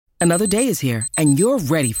Another day is here, and you're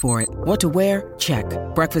ready for it. What to wear? Check.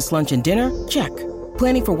 Breakfast, lunch, and dinner? Check.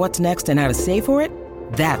 Planning for what's next and how to save for it?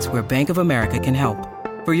 That's where Bank of America can help.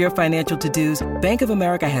 For your financial to-dos, Bank of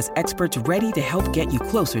America has experts ready to help get you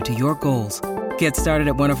closer to your goals. Get started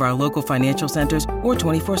at one of our local financial centers or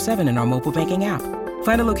 24/7 in our mobile banking app.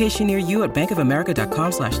 Find a location near you at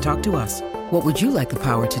bankofamerica.com/talktous. What would you like the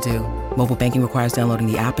power to do? Mobile banking requires downloading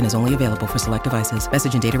the app and is only available for select devices.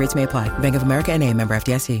 Message and data rates may apply. Bank of America N.A., member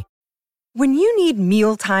FDIC. When you need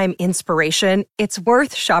mealtime inspiration, it's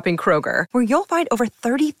worth shopping Kroger, where you'll find over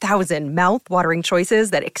 30,000 mouth-watering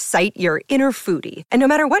choices that excite your inner foodie. And no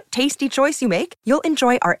matter what tasty choice you make, you'll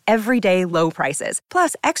enjoy our everyday low prices,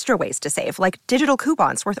 plus extra ways to save, like digital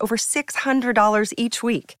coupons worth over $600 each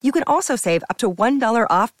week. You can also save up to $1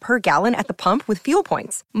 off per gallon at the pump with fuel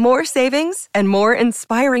points. More savings and more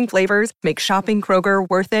inspiring flavors make shopping Kroger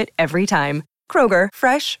worth it every time. Kroger,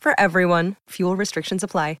 fresh for everyone. Fuel restrictions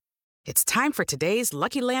apply. It's time for today's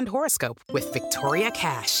Lucky Land horoscope with Victoria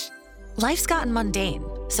Cash. Life's gotten mundane,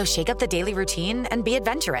 so shake up the daily routine and be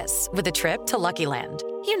adventurous with a trip to Lucky Land.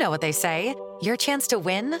 You know what they say, your chance to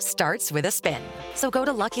win starts with a spin. So go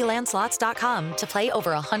to LuckyLandSlots.com to play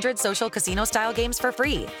over 100 social casino-style games for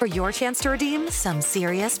free for your chance to redeem some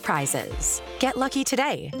serious prizes. Get lucky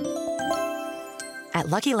today at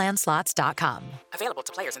LuckyLandSlots.com. Available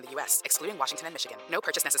to players in the U.S., excluding Washington and Michigan. No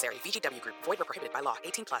purchase necessary. VGW Group. Void where prohibited by law.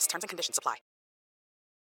 18+. Terms and conditions apply.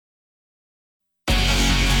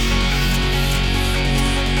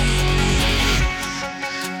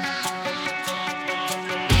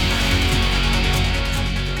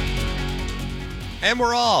 And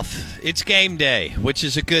we're off. It's game day, which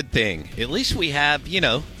is a good thing. At least we have,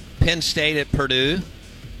 Penn State at Purdue,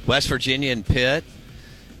 West Virginia and Pitt,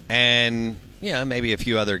 and maybe a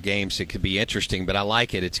few other games that could be interesting, but I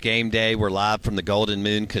like it. It's game day. We're live from the Golden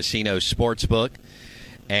Moon Casino Sportsbook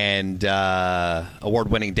and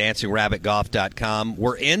award-winning DancingRabbitGolf.com.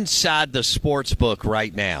 We're inside the sportsbook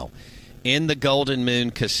right now in the Golden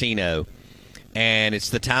Moon Casino, and it's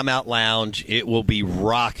the Timeout Lounge. It will be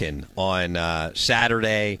rocking on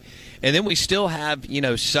Saturday. And then we still have,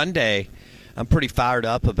 Sunday. I'm pretty fired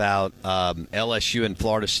up about LSU and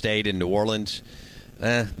Florida State in New Orleans.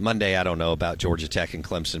 Monday, I don't know about Georgia Tech and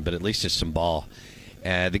Clemson, but at least it's some ball.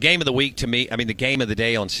 The game of the week to me, the game of the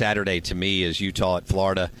day on Saturday to me is Utah at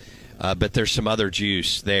Florida, but there's some other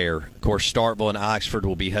juice there. Of course, Starkville and Oxford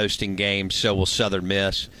will be hosting games, so will Southern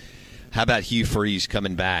Miss. How about Hugh Freeze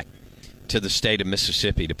coming back to the state of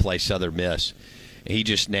Mississippi to play Southern Miss? He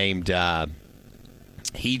just named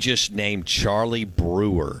Charlie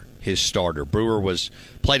Brewer his starter. Brewer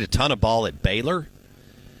played a ton of ball at Baylor.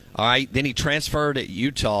 All right, then he transferred at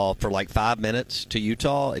Utah for like 5 minutes to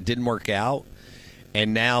Utah. It didn't work out,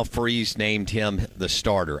 and now Freeze named him the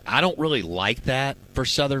starter. I don't really like that for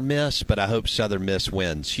Southern Miss, but I hope Southern Miss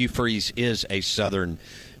wins. Hugh Freeze is a Southern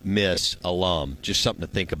Miss alum. Just something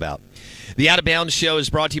to think about. The Out of Bounds Show is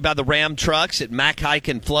brought to you by the Ram Trucks at Mack Hike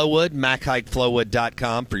and Flowood,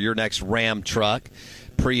 MackHikeFlowood.com for your next Ram truck,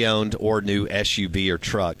 pre-owned or new SUV or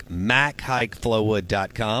truck,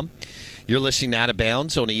 MackHikeFlowood.com. You're listening to Out of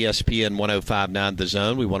Bounds on ESPN 105.9 The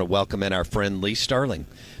Zone. We want to welcome in our friend Lee Sterling,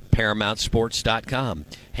 ParamountSports.com,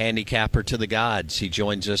 handicapper to the gods. He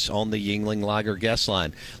joins us on the Yuengling Lager guest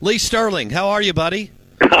line. Lee Sterling, how are you, buddy?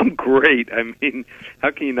 I'm great.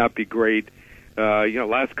 How can you not be great?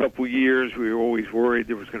 Last couple of years we were always worried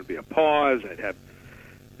there was going to be a pause. It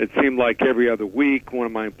seemed like every other week one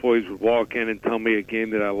of my employees would walk in and tell me a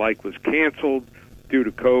game that I liked was canceled due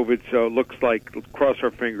to COVID, so it looks like, cross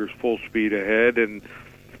our fingers, full speed ahead. And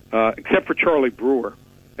except for Charlie Brewer,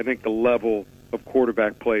 I think the level of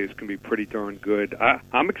quarterback play is going to be pretty darn good.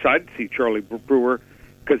 I'm excited to see Charlie Brewer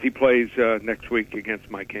because he plays next week against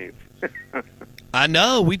Mike Haynes. I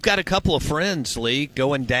know. We've got a couple of friends, Lee,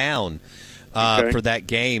 going down for that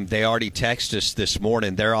game. They already texted us this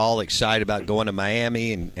morning. They're all excited about going to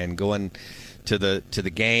Miami and going to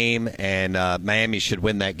the game, and Miami should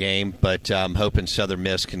win that game, but I'm hoping Southern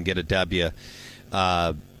Miss can get a W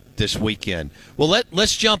this weekend. Well,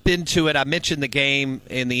 let's jump into it. I mentioned the game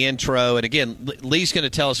in the intro, and again, Lee's going to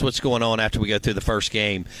tell us what's going on after we go through the first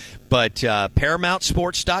game, but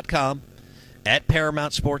ParamountSports.com, at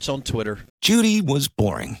Paramount Sports on Twitter. Judy was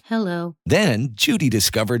boring. Hello. Then Judy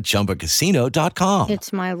discovered ChumbaCasino.com.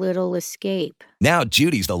 It's my little escape. Now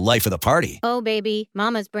Judy's the life of the party. Oh, baby,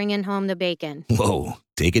 mama's bringing home the bacon. Whoa,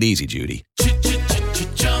 take it easy, Judy.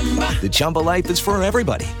 The Chumba life is for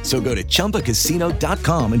everybody. So go to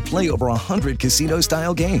ChumbaCasino.com and play over 100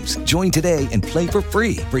 casino-style games. Join today and play for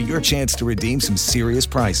free for your chance to redeem some serious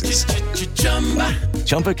prizes.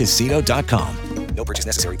 ChumbaCasino.com. No purchase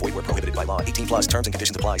necessary. Void where prohibited by law. 18 plus terms and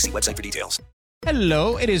conditions apply. See website for details.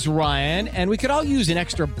 Hello, it is Ryan, and we could all use an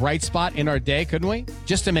extra bright spot in our day, couldn't we?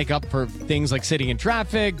 Just to make up for things like sitting in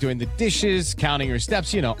traffic, doing the dishes, counting your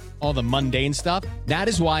steps, you know, all the mundane stuff. That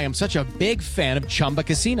is why I'm such a big fan of Chumba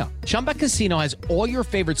Casino. Chumba Casino has all your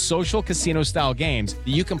favorite social casino-style games that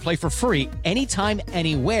you can play for free anytime,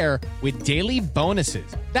 anywhere with daily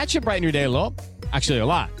bonuses. That should brighten your day a little. Actually, a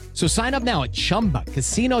lot. So sign up now at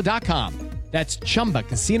ChumbaCasino.com. That's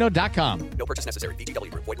ChumbaCasino.com. No purchase necessary.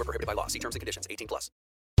 VGW Group. Void where prohibited by law. See terms and conditions. 18 plus.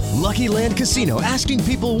 Lucky Land Casino, asking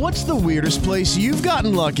people, what's the weirdest place you've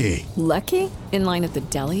gotten lucky? Lucky? In line at the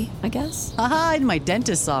deli, I guess? Aha, in my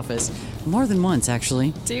dentist's office. More than once,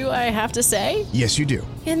 actually. Do I have to say? Yes, you do.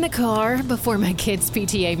 In the car before my kids'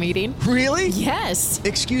 PTA meeting. Really? Yes.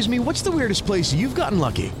 Excuse me, what's the weirdest place you've gotten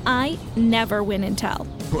lucky? I never win and tell.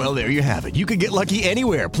 Well, there you have it. You can get lucky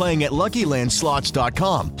anywhere, playing at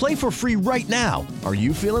LuckyLandSlots.com. Play for free right now. Are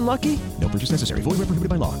you feeling lucky? No purchase necessary. Void where prohibited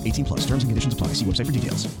by law. 18 plus. Terms and conditions apply. See website for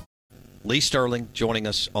details. Lee Sterling joining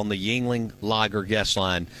us on the Yuengling Lager guest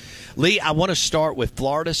line. Lee, I want to start with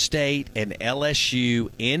Florida State and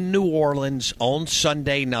LSU in New Orleans on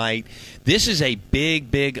Sunday night. This is a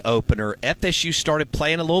big, big opener. FSU started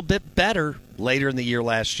playing a little bit better later in the year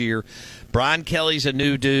last year. Brian Kelly's a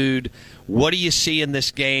new dude. What do you see in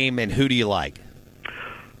this game, and who do you like?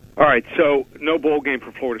 All right, so no bowl game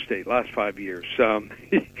for Florida State last 5 years.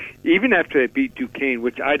 Even after they beat Duquesne,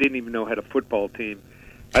 which I didn't even know had a football team,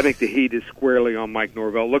 I think the heat is squarely on Mike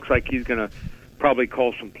Norvell. Looks like he's going to probably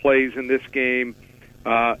call some plays in this game.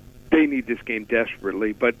 They need this game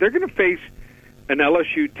desperately, but they're going to face an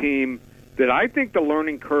LSU team that I think the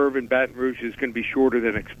learning curve in Baton Rouge is going to be shorter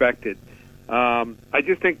than expected. I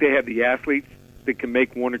just think they have the athletes that can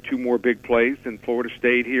make one or two more big plays than Florida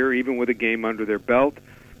State here, even with a game under their belt.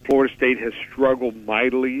 Florida State has struggled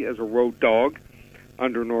mightily as a road dog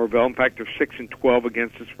under Norvell. In fact, they're 6-12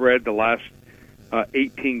 against the spread the last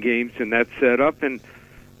 18 games in that setup. And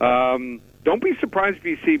don't be surprised if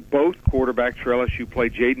you see both quarterbacks for LSU play.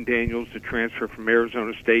 Jaden Daniels, the transfer from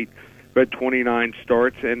Arizona State, who had 29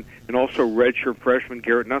 starts, and also redshirt freshman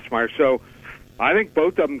Garrett Nussmeier. So I think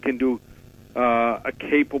both of them can do a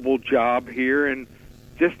capable job here, and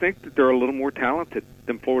just think that they're a little more talented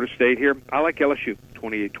than Florida State here. I like LSU,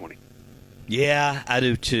 28-20. Yeah, I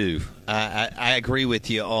do too. I agree with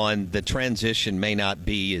you on the transition may not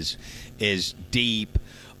be as deep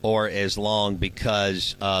or as long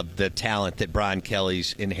because of the talent that Brian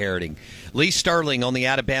Kelly's inheriting. Lee Sterling on the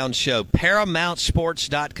Out of Bounds Show,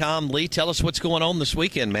 ParamountSports.com. Lee, tell us what's going on this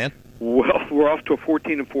weekend, man. Well, we're off to a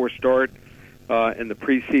 14-4 start in the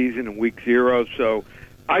preseason in week 0, so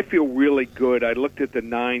I feel really good. I looked at the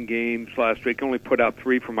 9 games last week, only put out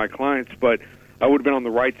 3 for my clients, but I would have been on the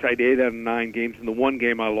right side 8 out of 9 games. In the one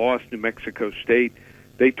game I lost, New Mexico State,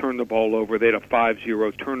 they turned the ball over. They had a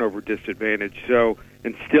 5-0 turnover disadvantage, so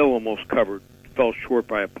and still almost covered, fell short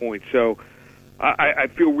by a point. So I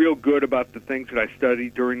feel real good about the things that I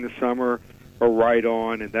studied during the summer are right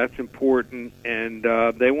on, and that's important. And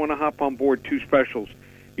they want to hop on board 2 specials.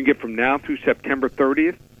 You can get from now through September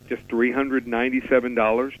 30th, just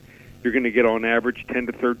 $397. You're going to get on average 10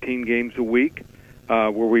 to 13 games a week,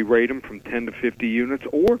 where we rate them from 10 to 50 units,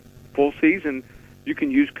 or full season. You can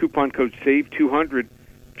use coupon code SAVE200,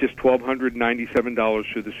 just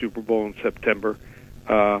 $1,297 through the Super Bowl in September.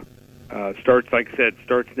 Starts, like I said,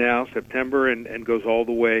 starts now, September, and goes all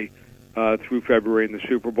the way through February in the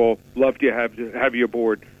Super Bowl. Love to have you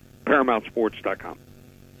aboard. ParamountSports.com.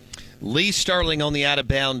 Lee Sterling on the Out of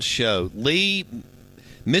Bounds Show. Lee,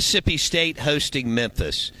 Mississippi State hosting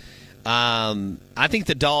Memphis. I think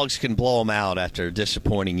the Dogs can blow them out after a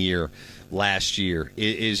disappointing year last year.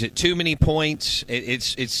 Is it too many points?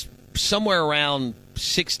 It's somewhere around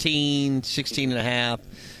 16 and a half,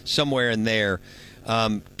 somewhere in there.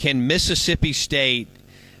 Can Mississippi State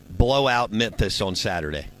blow out Memphis on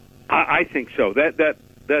Saturday? I think so.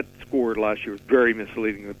 That score last year was very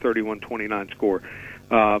misleading, the 31-29 score.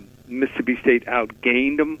 Mississippi State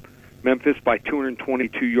outgained them, Memphis, by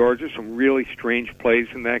 222 yards. There's some really strange plays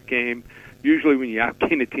in that game. Usually when you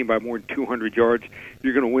outgain a team by more than 200 yards,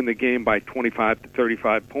 you're going to win the game by 25 to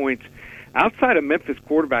 35 points. Outside of Memphis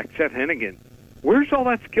quarterback Seth Hennigan, where's all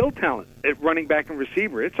that skill talent at running back and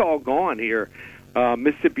receiver? It's all gone here.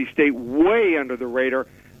 Mississippi State way under the radar.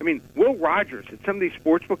 I mean, Will Rogers at some of these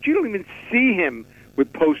sports books, you don't even see him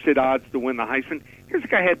with posted odds to win the Heisman. Here's a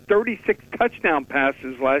guy who had 36 touchdown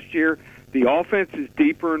passes last year. The offense is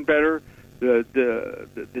deeper and better. The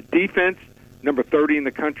defense, number 30 in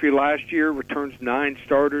the country last year, returns 9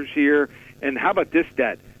 starters here. And how about this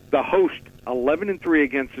stat? The host, 11-3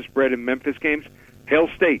 against the spread in Memphis games. Hail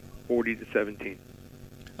State, 40-17.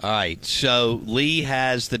 All right, so Lee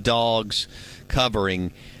has the Dogs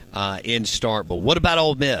covering in Starkville. What about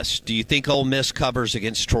Ole Miss? Do you think Ole Miss covers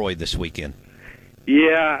against Troy this weekend?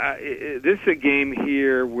 Yeah, this is a game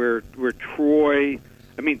here where Troy,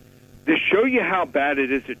 I mean, to show you how bad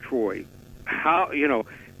it is at Troy, how, you know,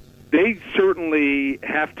 they certainly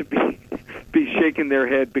have to be shaking their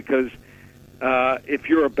head because if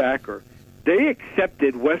you're a backer, they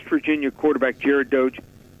accepted West Virginia quarterback Jared Doge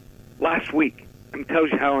last week. It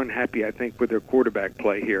tells you how unhappy I think with their quarterback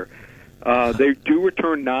play here. They do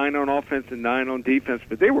return 9 on offense and 9 on defense,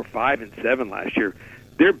 but they were 5-7 last year.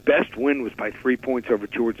 Their best win was by 3 points over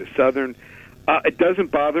Georgia Southern. It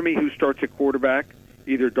doesn't bother me who starts at quarterback,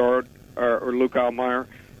 either Dart or Luke Altmaier.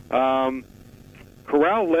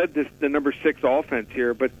 Corral led the number 6 offense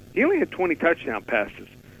here, but he only had 20 touchdown passes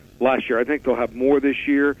last year. I think they'll have more this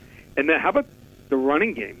year. And then how about the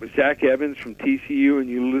running game with Zach Evans from TCU and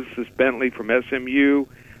Ulysses Bentley from SMU?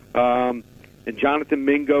 And Jonathan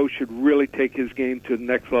Mingo should really take his game to the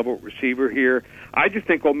next level at receiver here. I just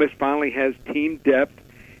think Ole Miss finally has team depth,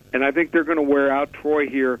 and I think they're going to wear out Troy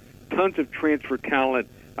here. Tons of transfer talent,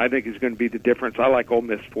 I think, is going to be the difference. I like Ole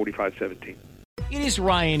Miss 45-17. It is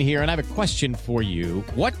Ryan here, and I have a question for you.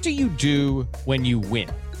 What do you do when you win?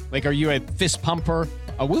 Like, are you a fist pumper,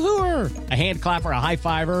 a woohooer, a hand clapper, a high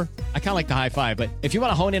fiver? I kind of like the high five, but if you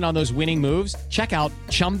want to hone in on those winning moves, check out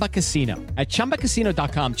Chumba Casino. At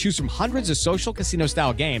ChumbaCasino.com, choose from hundreds of social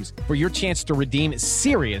casino-style games for your chance to redeem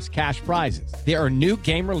serious cash prizes. There are new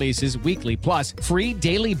game releases weekly, plus free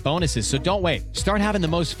daily bonuses, so don't wait. Start having the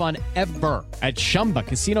most fun ever at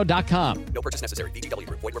ChumbaCasino.com. No purchase necessary. VGW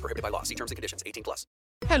Group. Void where prohibited by law. See terms and conditions. 18+.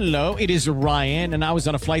 Hello, it is Ryan, and I was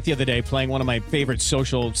on a flight the other day playing one of my favorite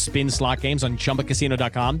social spin slot games on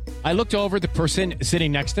ChumbaCasino.com. I looked over at the person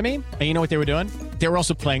sitting next to me, and you know what they were doing? They were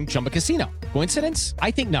also playing Chumba Casino. Coincidence?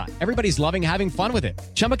 I think not. Everybody's loving having fun with it.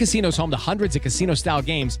 Chumba Casino is home to hundreds of casino-style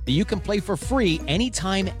games that you can play for free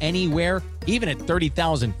anytime, anywhere, even at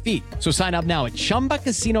 30,000 feet. So sign up now at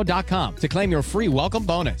ChumbaCasino.com to claim your free welcome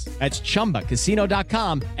bonus. That's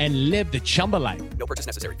ChumbaCasino.com and live the Chumba life. No purchase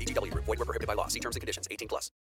necessary. VGW Group. Void where prohibited by law. See terms and conditions. 18+.